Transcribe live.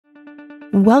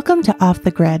Welcome to Off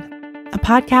the Grid, a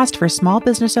podcast for small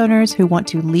business owners who want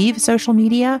to leave social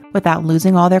media without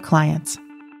losing all their clients.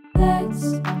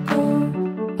 Let's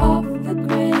go off the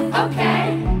grid.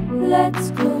 Okay.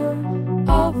 Let's go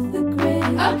off the grid.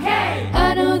 Okay.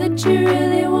 I know that you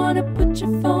really want to put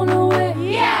your phone away.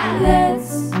 Yeah.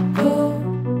 Let's go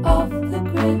off the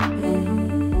grid.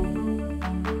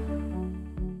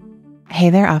 Hey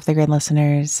there, Off the Grid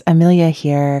listeners. Amelia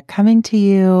here, coming to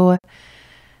you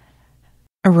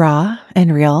raw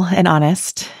and real and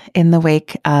honest in the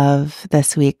wake of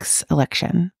this week's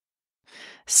election.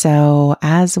 So,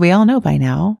 as we all know by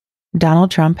now, Donald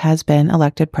Trump has been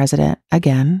elected president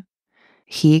again.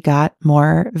 He got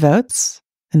more votes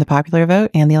in the popular vote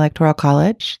and the Electoral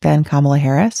College than Kamala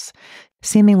Harris,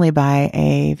 seemingly by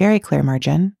a very clear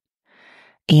margin.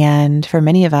 And for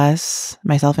many of us,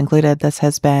 myself included, this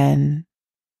has been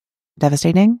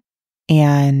devastating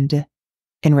and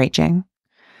enraging.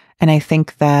 And I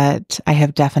think that I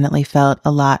have definitely felt a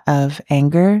lot of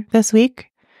anger this week,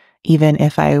 even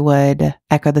if I would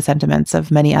echo the sentiments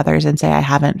of many others and say I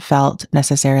haven't felt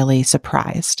necessarily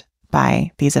surprised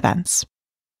by these events.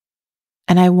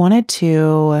 And I wanted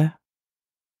to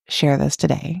share this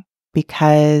today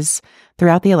because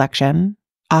throughout the election,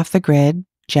 Off the Grid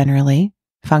generally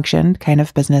functioned kind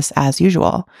of business as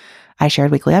usual. I shared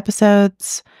weekly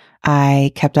episodes.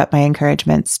 I kept up my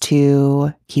encouragements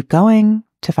to keep going,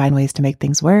 to find ways to make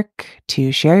things work,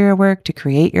 to share your work, to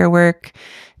create your work,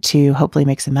 to hopefully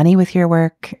make some money with your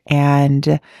work.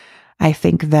 And I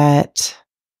think that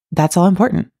that's all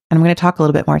important. And I'm going to talk a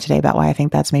little bit more today about why I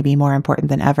think that's maybe more important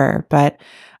than ever. But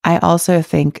I also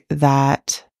think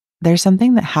that there's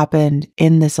something that happened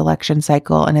in this election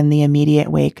cycle and in the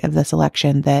immediate wake of this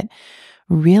election that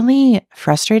really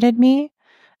frustrated me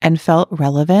and felt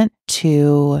relevant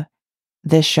to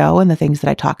this show and the things that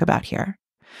I talk about here.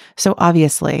 So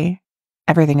obviously,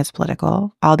 everything is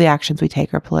political. All the actions we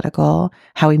take are political.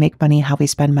 How we make money, how we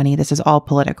spend money, this is all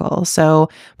political. So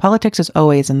politics is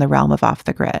always in the realm of Off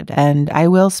the Grid. And I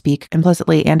will speak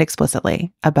implicitly and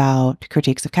explicitly about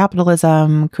critiques of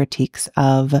capitalism, critiques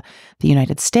of the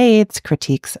United States,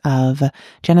 critiques of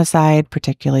genocide,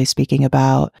 particularly speaking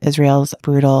about Israel's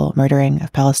brutal murdering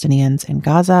of Palestinians in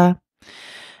Gaza.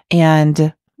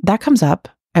 And that comes up.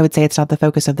 I would say it's not the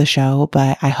focus of the show,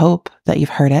 but I hope that you've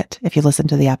heard it if you listen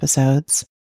to the episodes.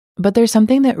 But there's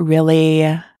something that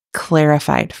really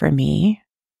clarified for me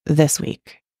this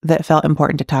week that felt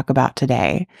important to talk about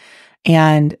today.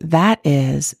 And that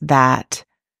is that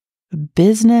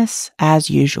business as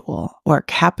usual, or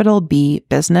capital B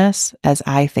business, as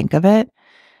I think of it,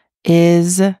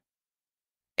 is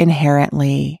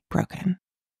inherently broken.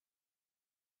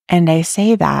 And I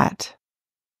say that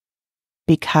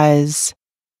because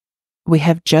we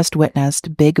have just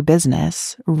witnessed big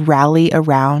business rally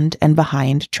around and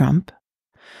behind Trump.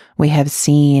 We have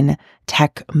seen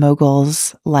tech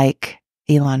moguls like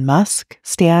Elon Musk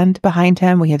stand behind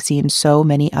him. We have seen so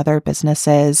many other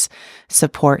businesses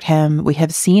support him. We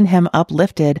have seen him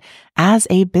uplifted as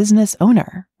a business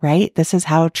owner, right? This is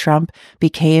how Trump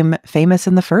became famous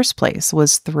in the first place,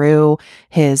 was through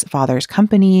his father's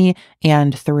company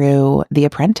and through The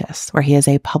Apprentice, where he is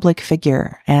a public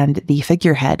figure and the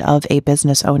figurehead of a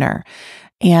business owner.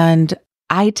 And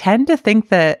I tend to think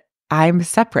that I'm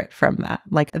separate from that.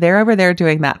 Like they're over there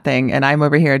doing that thing and I'm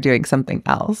over here doing something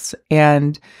else.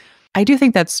 And I do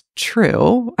think that's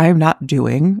true. I'm not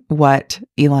doing what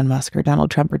Elon Musk or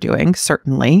Donald Trump are doing,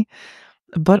 certainly.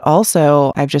 But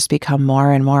also I've just become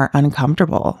more and more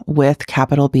uncomfortable with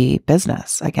capital B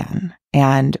business again,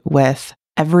 and with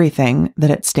everything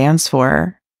that it stands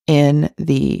for in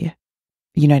the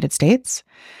United States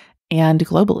and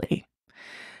globally.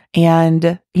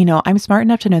 And, I'm smart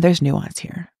enough to know there's nuance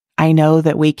here. I know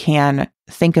that we can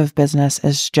think of business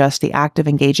as just the act of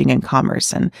engaging in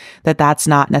commerce and that that's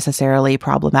not necessarily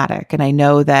problematic. And I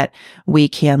know that we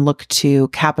can look to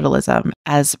capitalism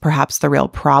as perhaps the real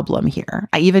problem here.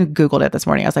 I even Googled it this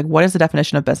morning. I was like, what is the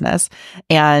definition of business?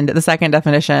 And the second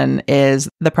definition is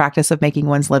the practice of making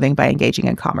one's living by engaging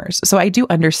in commerce. So I do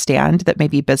understand that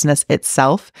maybe business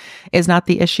itself is not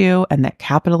the issue and that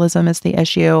capitalism is the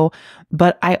issue.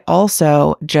 But I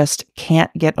also just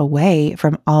can't get away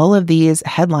from all of these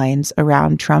headlines around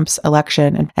Trump's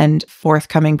election and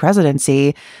forthcoming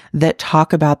presidency that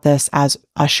talk about this as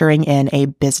ushering in a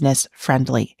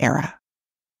business-friendly era.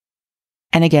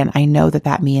 And again, I know that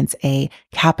that means a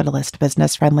capitalist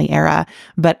business-friendly era,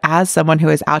 but as someone who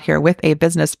is out here with a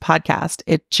business podcast,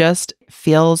 it just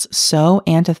feels so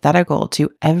antithetical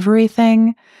to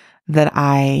everything that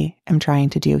I am trying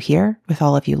to do here with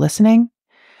all of you listening.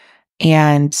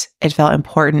 And it felt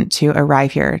important to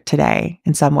arrive here today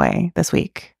in some way this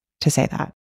week to say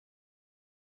that.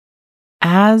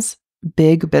 As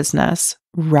big business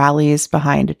rallies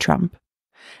behind Trump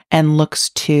and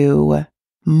looks to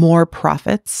more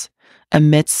profits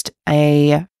amidst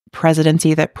a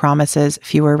presidency that promises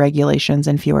fewer regulations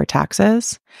and fewer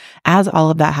taxes, as all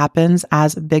of that happens,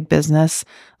 as big business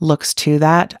looks to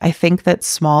that, I think that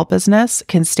small business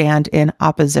can stand in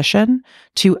opposition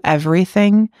to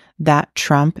everything that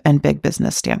Trump and big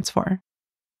business stands for.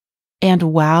 And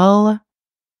while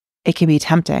it can be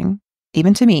tempting,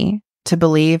 even to me, to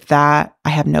believe that I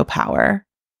have no power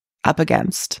up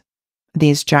against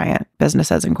these giant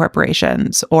businesses and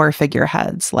corporations or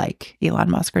figureheads like Elon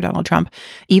Musk or Donald Trump,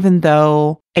 even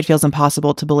though it feels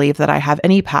impossible to believe that I have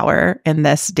any power in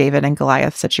this David and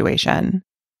Goliath situation,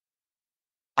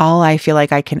 all I feel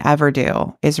like I can ever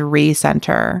do is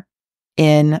recenter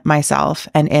in myself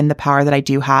and in the power that I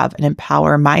do have and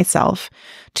empower myself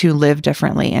to live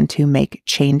differently and to make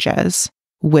changes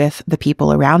with the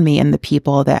people around me and the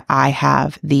people that I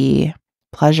have the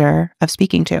pleasure of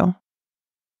speaking to,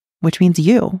 which means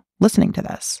you listening to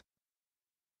this.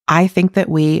 I think that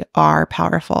we are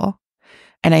powerful.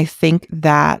 And I think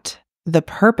that the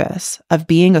purpose of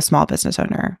being a small business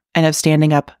owner and of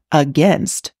standing up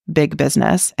against big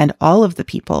business and all of the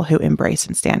people who embrace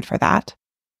and stand for that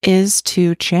is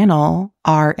to channel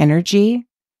our energy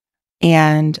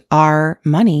and our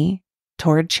money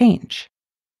toward change.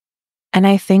 And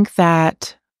I think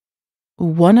that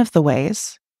one of the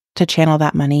ways to channel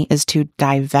that money is to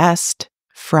divest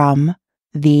from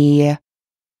the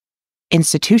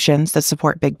institutions that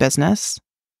support big business.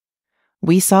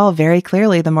 We saw very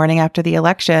clearly the morning after the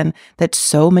election that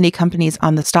so many companies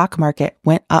on the stock market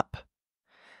went up.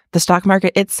 The stock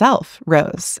market itself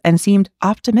rose and seemed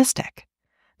optimistic.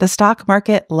 The stock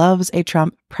market loves a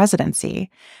Trump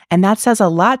presidency, and that says a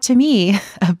lot to me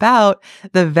about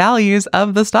the values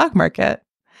of the stock market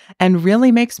and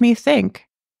really makes me think,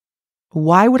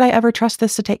 why would I ever trust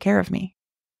this to take care of me?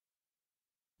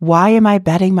 Why am I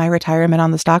betting my retirement on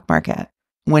the stock market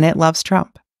when it loves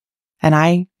Trump? And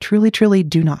I truly, truly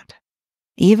do not.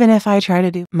 Even if I try to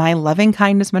do my loving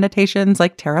kindness meditations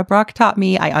like Tara Brach taught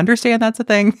me, I understand that's a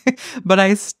thing, but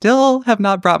I still have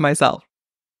not brought myself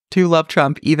to love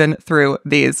Trump even through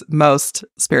these most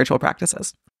spiritual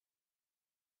practices.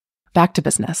 Back to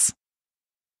business.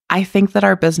 I think that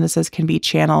our businesses can be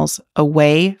channels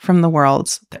away from the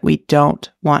worlds that we don't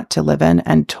want to live in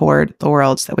and toward the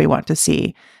worlds that we want to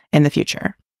see in the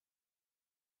future.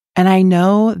 And I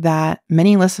know that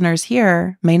many listeners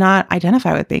here may not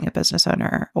identify with being a business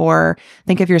owner or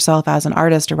think of yourself as an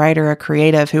artist, a writer, a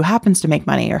creative who happens to make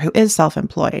money or who is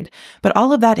self-employed. But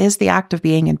all of that is the act of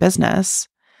being in business.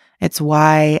 It's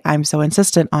why I'm so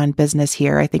insistent on business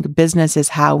here. I think business is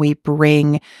how we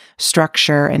bring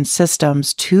structure and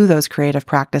systems to those creative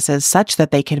practices such that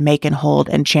they can make and hold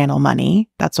and channel money.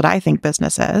 That's what I think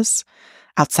business is,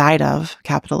 outside of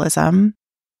capitalism.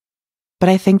 But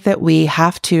I think that we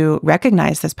have to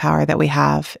recognize this power that we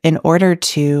have in order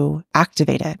to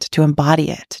activate it, to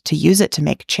embody it, to use it to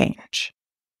make change.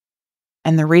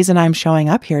 And the reason I'm showing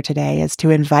up here today is to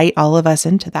invite all of us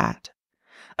into that.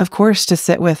 Of course, to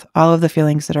sit with all of the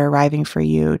feelings that are arriving for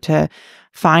you, to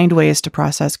find ways to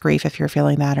process grief if you're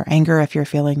feeling that, or anger if you're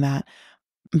feeling that,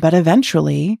 but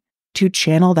eventually to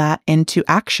channel that into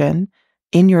action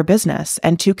in your business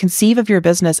and to conceive of your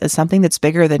business as something that's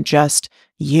bigger than just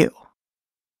you.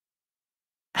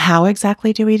 How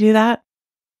exactly do we do that?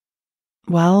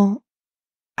 Well,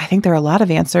 I think there are a lot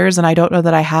of answers, and I don't know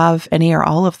that I have any or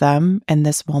all of them in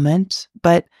this moment,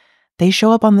 but they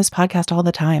show up on this podcast all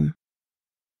the time.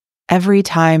 Every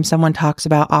time someone talks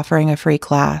about offering a free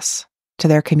class to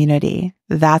their community,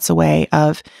 that's a way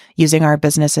of using our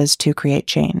businesses to create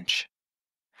change.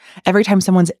 Every time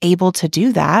someone's able to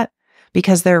do that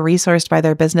because they're resourced by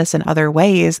their business in other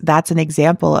ways, that's an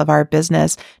example of our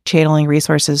business channeling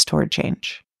resources toward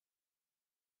change.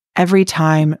 Every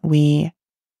time we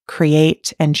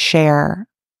create and share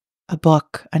a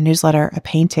book, a newsletter, a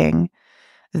painting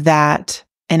that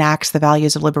enacts the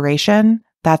values of liberation,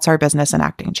 that's our business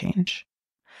enacting change.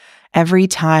 Every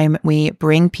time we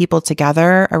bring people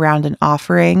together around an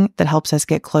offering that helps us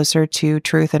get closer to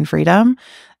truth and freedom,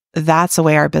 that's the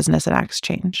way our business enacts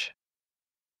change.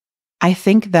 I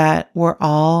think that we're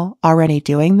all already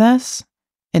doing this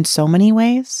in so many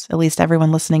ways. At least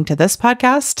everyone listening to this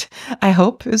podcast, I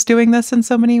hope, is doing this in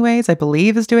so many ways. I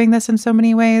believe is doing this in so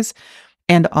many ways.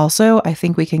 And also, I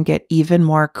think we can get even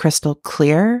more crystal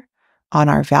clear on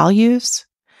our values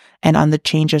and on the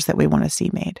changes that we want to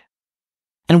see made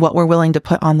and what we're willing to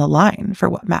put on the line for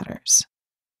what matters.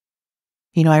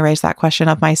 I raised that question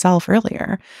of myself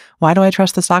earlier. Why do I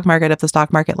trust the stock market if the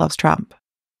stock market loves Trump?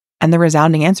 And the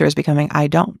resounding answer is becoming, I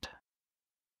don't.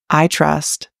 I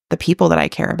trust the people that I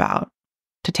care about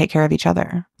to take care of each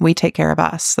other. We take care of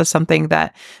us. That's something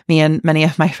that me and many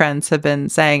of my friends have been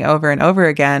saying over and over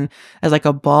again as like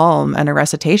a balm and a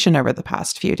recitation over the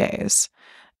past few days.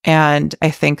 And I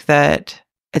think that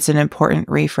it's an important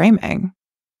reframing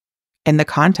in the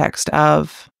context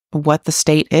of what the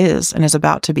state is and is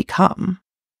about to become.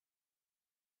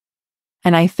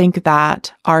 And I think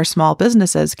that our small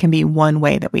businesses can be one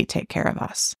way that we take care of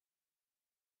us.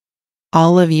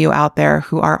 All of you out there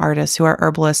who are artists, who are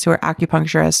herbalists, who are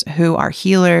acupuncturists, who are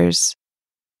healers,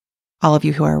 all of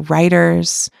you who are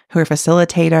writers, who are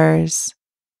facilitators,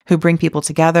 who bring people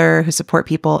together, who support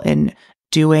people in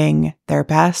doing their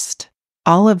best,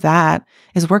 all of that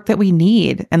is work that we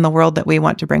need in the world that we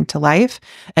want to bring to life.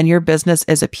 And your business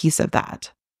is a piece of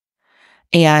that.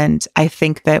 And I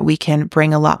think that we can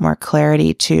bring a lot more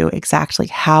clarity to exactly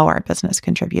how our business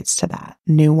contributes to that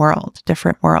new world,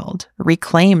 different world,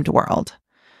 reclaimed world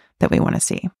that we want to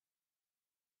see.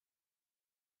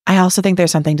 I also think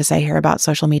there's something to say here about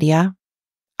social media.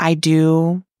 I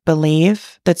do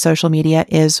believe that social media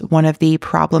is one of the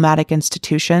problematic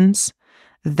institutions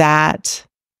that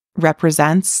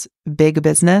represents big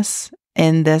business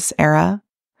in this era.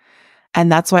 And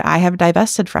that's why I have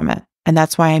divested from it. And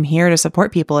that's why I'm here to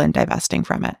support people in divesting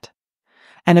from it.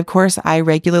 And of course, I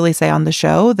regularly say on the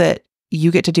show that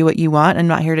you get to do what you want. I'm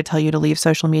not here to tell you to leave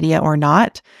social media or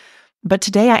not. But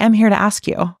today I am here to ask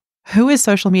you, who is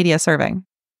social media serving?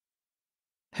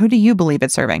 Who do you believe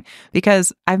it's serving?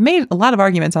 Because I've made a lot of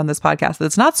arguments on this podcast that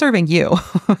it's not serving you.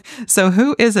 So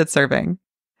who is it serving?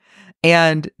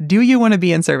 And do you want to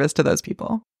be in service to those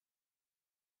people?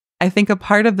 I think a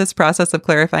part of this process of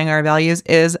clarifying our values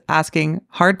is asking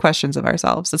hard questions of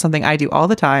ourselves. It's something I do all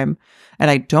the time, and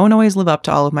I don't always live up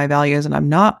to all of my values, and I'm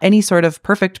not any sort of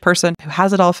perfect person who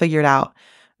has it all figured out.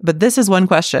 But this is one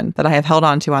question that I have held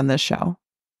on to on this show,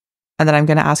 and that I'm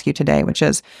going to ask you today, which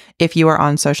is, if you are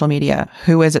on social media,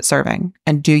 who is it serving,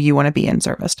 and do you want to be in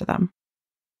service to them?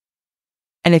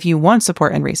 And if you want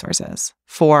support and resources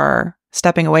for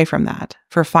stepping away from that,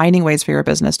 for finding ways for your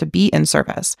business to be in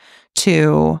service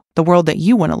to the world that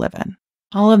you want to live in,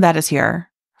 all of that is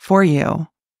here for you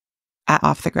at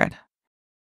Off the Grid.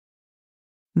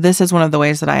 This is one of the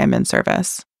ways that I am in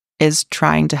service, is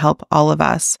trying to help all of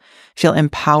us feel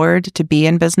empowered to be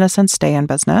in business and stay in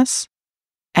business,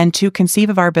 and to conceive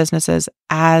of our businesses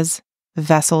as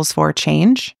vessels for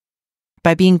change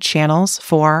by being channels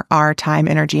for our time,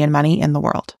 energy, and money in the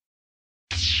world.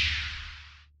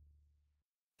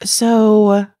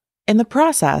 So, in the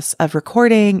process of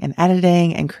recording and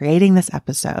editing and creating this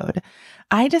episode,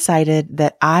 I decided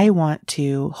that I want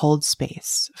to hold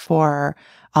space for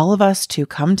all of us to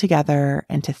come together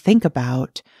and to think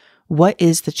about what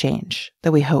is the change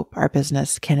that we hope our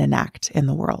business can enact in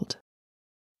the world.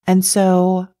 And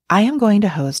so I am going to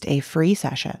host a free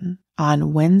session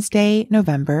on Wednesday,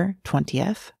 November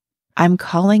 20th. I'm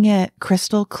calling it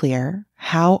Crystal Clear: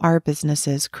 How Our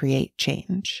Businesses Create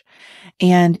Change.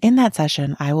 And in that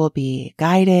session, I will be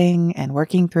guiding and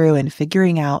working through and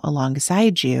figuring out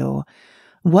alongside you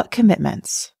what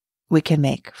commitments we can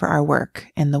make for our work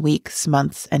in the weeks,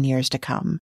 months, and years to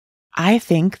come. I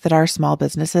think that our small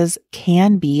businesses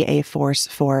can be a force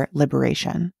for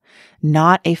liberation,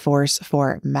 not a force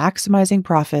for maximizing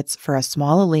profits for a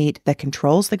small elite that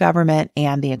controls the government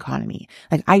and the economy.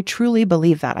 Like, I truly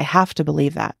believe that. I have to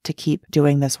believe that to keep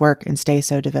doing this work and stay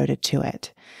so devoted to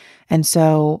it. And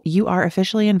so you are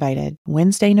officially invited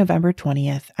Wednesday, November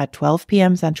 20th at 12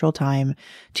 p.m. Central Time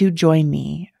to join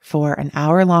me for an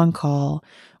hour-long call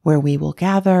where we will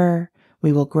gather,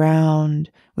 we will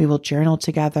ground, we will journal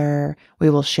together, we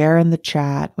will share in the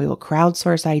chat, we will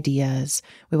crowdsource ideas,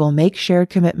 we will make shared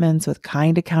commitments with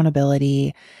kind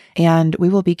accountability, and we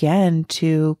will begin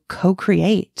to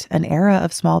co-create an era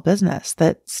of small business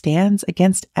that stands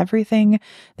against everything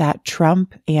that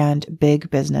Trump and big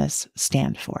business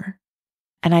stand for.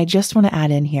 And I just want to add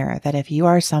in here that if you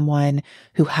are someone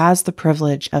who has the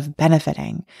privilege of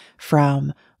benefiting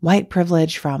from white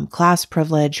privilege, from class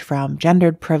privilege, from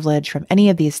gendered privilege, from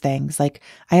any of these things, like,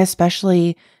 I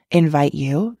especially invite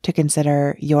you to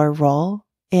consider your role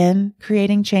in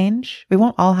creating change. We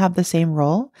won't all have the same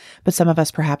role, but some of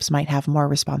us perhaps might have more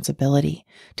responsibility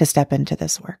to step into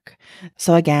this work.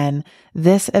 So again,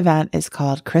 this event is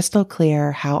called Crystal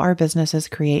Clear: How Our Businesses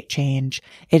Create Change.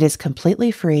 It is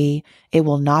completely free. It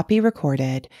will not be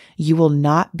recorded. You will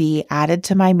not be added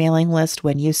to my mailing list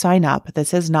when you sign up.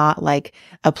 This is not like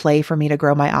a play for me to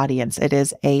grow my audience. It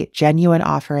is a genuine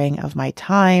offering of my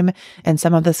time and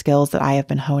some of the skills that I have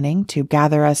been honing to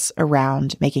gather us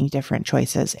around making different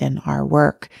choices in our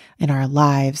work, in our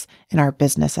lives, in our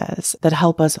businesses that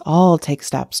help us all take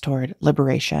steps toward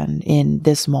liberation in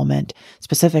this moment,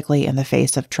 specifically in the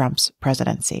face of Trump's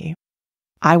presidency.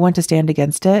 I want to stand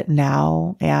against it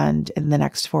now and in the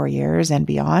next 4 years and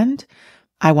beyond.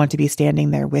 I want to be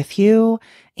standing there with you.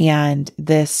 And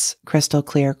this crystal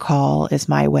clear call is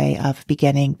my way of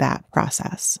beginning that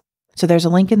process. So there's a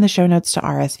link in the show notes to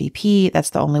RSVP. That's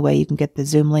the only way you can get the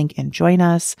Zoom link and join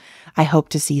us. I hope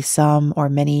to see some or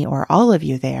many or all of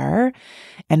you there.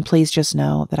 And please just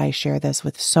know that I share this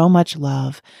with so much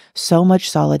love, so much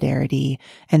solidarity,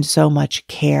 and so much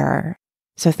care.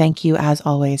 So thank you, as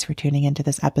always, for tuning into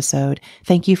this episode.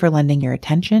 Thank you for lending your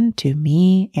attention to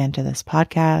me and to this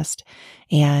podcast.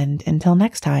 And until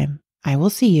next time, I will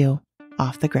see you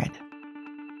off the grid.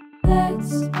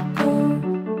 Let's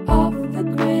go off the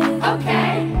grid.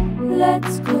 Okay.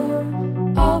 Let's go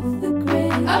off the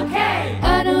grid. Okay.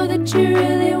 I know that you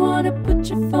really want to put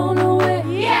your phone